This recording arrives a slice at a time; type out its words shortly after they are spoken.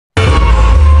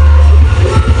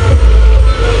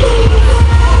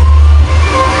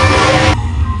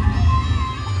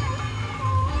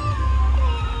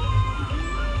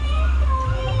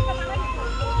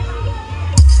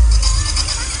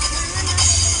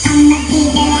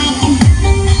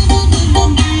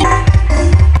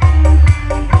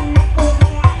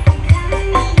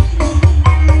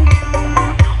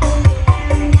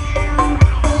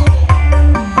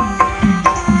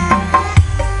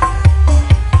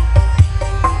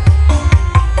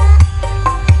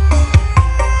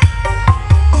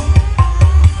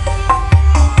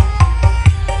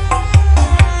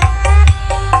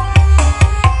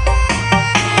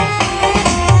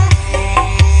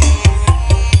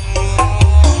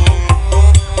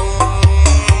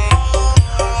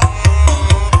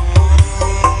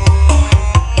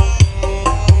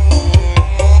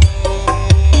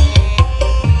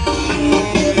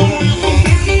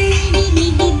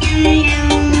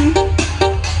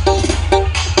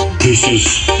This is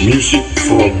music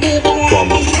from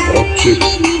Object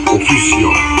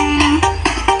Official.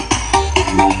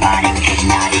 Nobody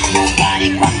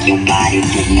rock your body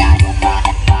tonight.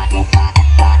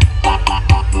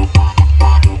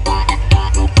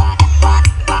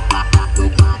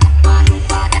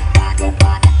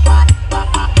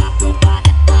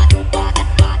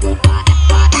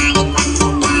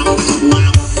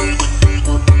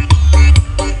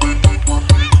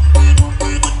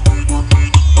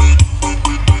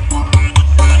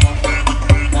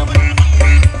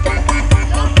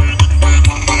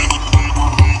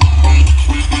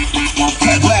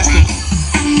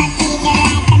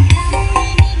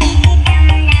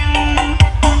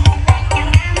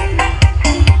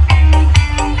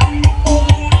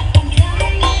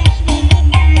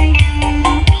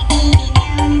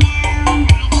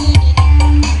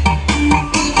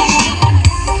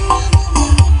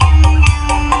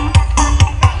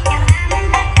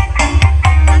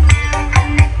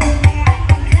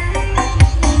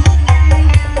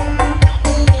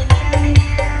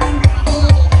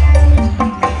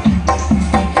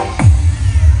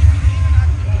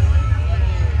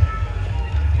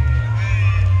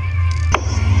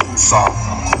 Sam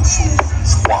Kung Fu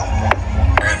Squad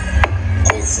and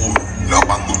Kung Fu 87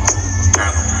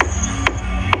 channel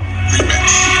remix.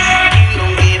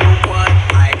 Don't give a what,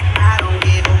 like I don't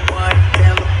give a what.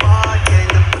 Tell the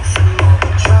bartender put some more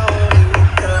control in the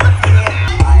cup.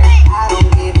 Like I don't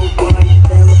give a what.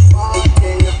 Tell the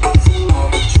bartender put some more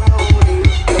control in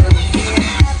the cup.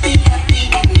 Happy,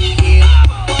 happy New Year.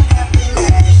 What happened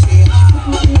last year?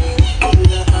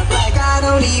 Like I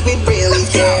don't even really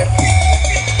care.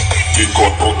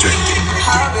 Object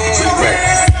remix.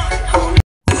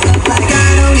 Like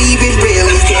I don't even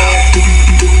really care.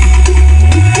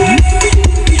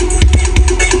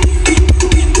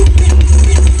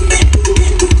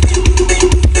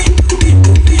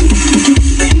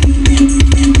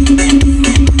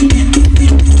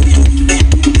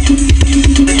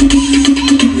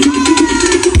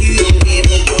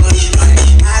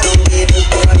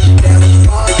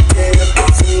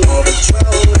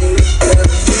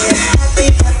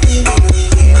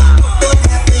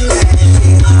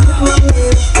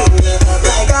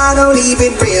 I don't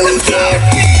even really care.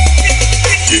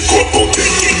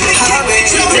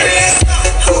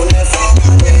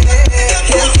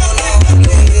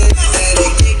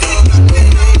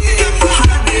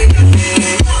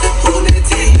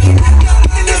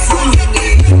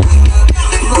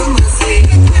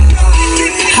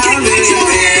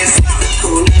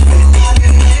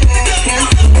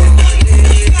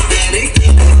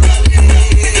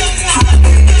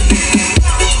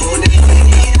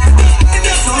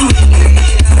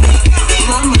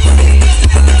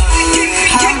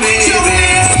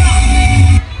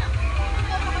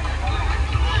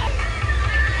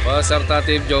 Peserta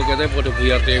tim jogetnya pada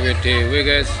buyar dewe-dewe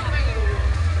guys,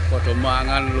 pada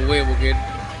mangan luwe mungkin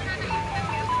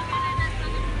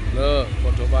loh,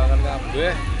 pada mangan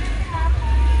kabeh.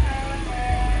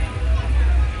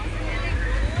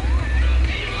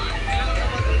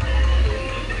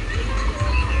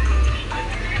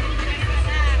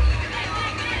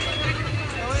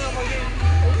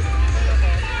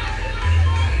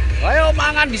 Ayo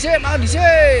mangan dhisik, mangan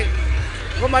dhisik.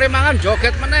 Kok mari mangan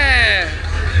joget meneh.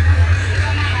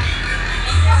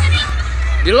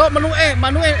 Dilo menu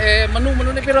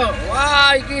menu nih piro?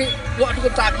 Wah iki waduh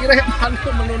tak kira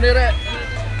menu nih rek.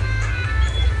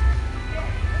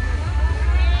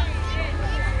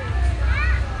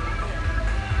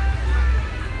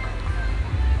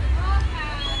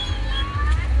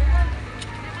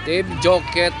 Tim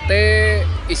joget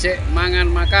isik mangan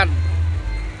makan.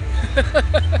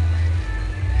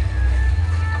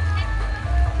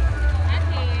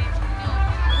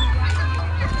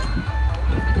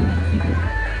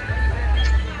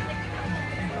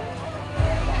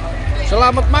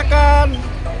 Selamat makan.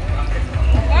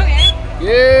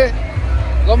 Ye,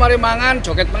 Kok mari mangan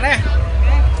joget meneh.